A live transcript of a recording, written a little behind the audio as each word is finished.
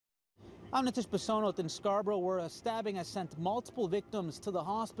I'm Natish in Scarborough, where a stabbing has sent multiple victims to the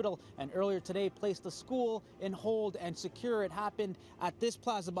hospital and earlier today placed the school in hold and secure. It happened at this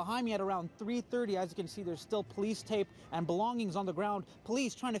plaza behind me at around 3:30. As you can see, there's still police tape and belongings on the ground.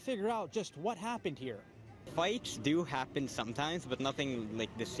 Police trying to figure out just what happened here. Fights do happen sometimes, but nothing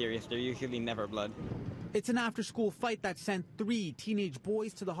like this serious. They're usually never blood. It's an after-school fight that sent 3 teenage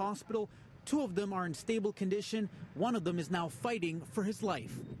boys to the hospital. 2 of them are in stable condition. 1 of them is now fighting for his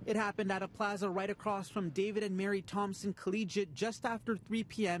life. It happened at a plaza right across from David and Mary Thompson Collegiate just after 3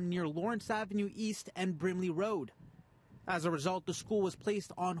 p.m. near Lawrence Avenue East and Brimley Road. As a result, the school was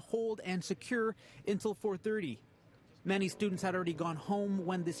placed on hold and secure until 4:30. Many students had already gone home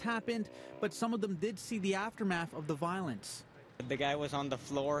when this happened, but some of them did see the aftermath of the violence. The guy was on the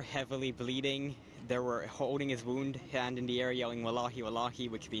floor, heavily bleeding. They were holding his wound, hand in the air, yelling "Wallahi, Wallahi,"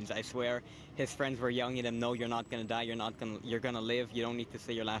 which means "I swear." His friends were yelling at him, "No, you're not going to die. You're going to live. You don't need to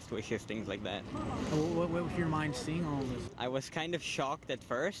say your last wishes," things like that. What was your mind seeing all this? I was kind of shocked at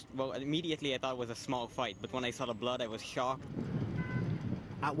first. Well, immediately I thought it was a small fight, but when I saw the blood, I was shocked.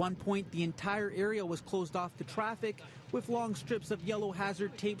 At one point, the entire area was closed off to traffic with long strips of yellow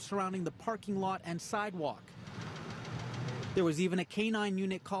hazard tape surrounding the parking lot and sidewalk. There was even a canine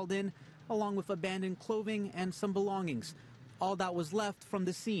unit called in, along with abandoned clothing and some belongings. All that was left from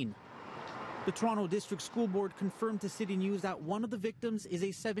the scene. The Toronto District School Board confirmed to City News that one of the victims is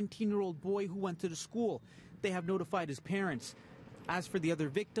a 17-year-old boy who went to the school. They have notified his parents. As for the other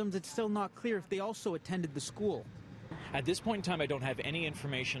victims, it's still not clear if they also attended the school. At this point in time, I don't have any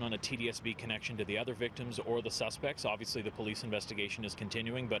information on a TDSB connection to the other victims or the suspects. Obviously, the police investigation is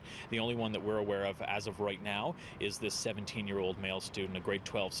continuing, but the only one that we're aware of as of right now is this 17-year-old male student, a grade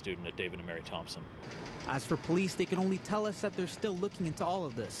 12 student at David and Mary Thompson. As for police, they can only tell us that they're still looking into all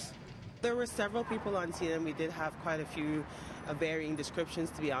of this. There were several people on scene, and we did have quite a few varying descriptions,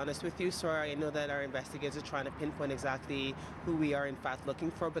 to be honest with you. So I know that our investigators are trying to pinpoint exactly who we are in fact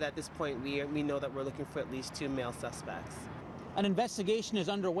looking for, but at this point we know that we're looking for at least 2 male suspects. An investigation is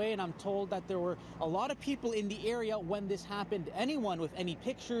underway, and I'm told that there were a lot of people in the area when this happened. Anyone with any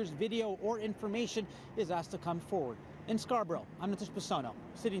pictures, video, or information is asked to come forward. In Scarborough, I'm Natish,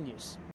 City News.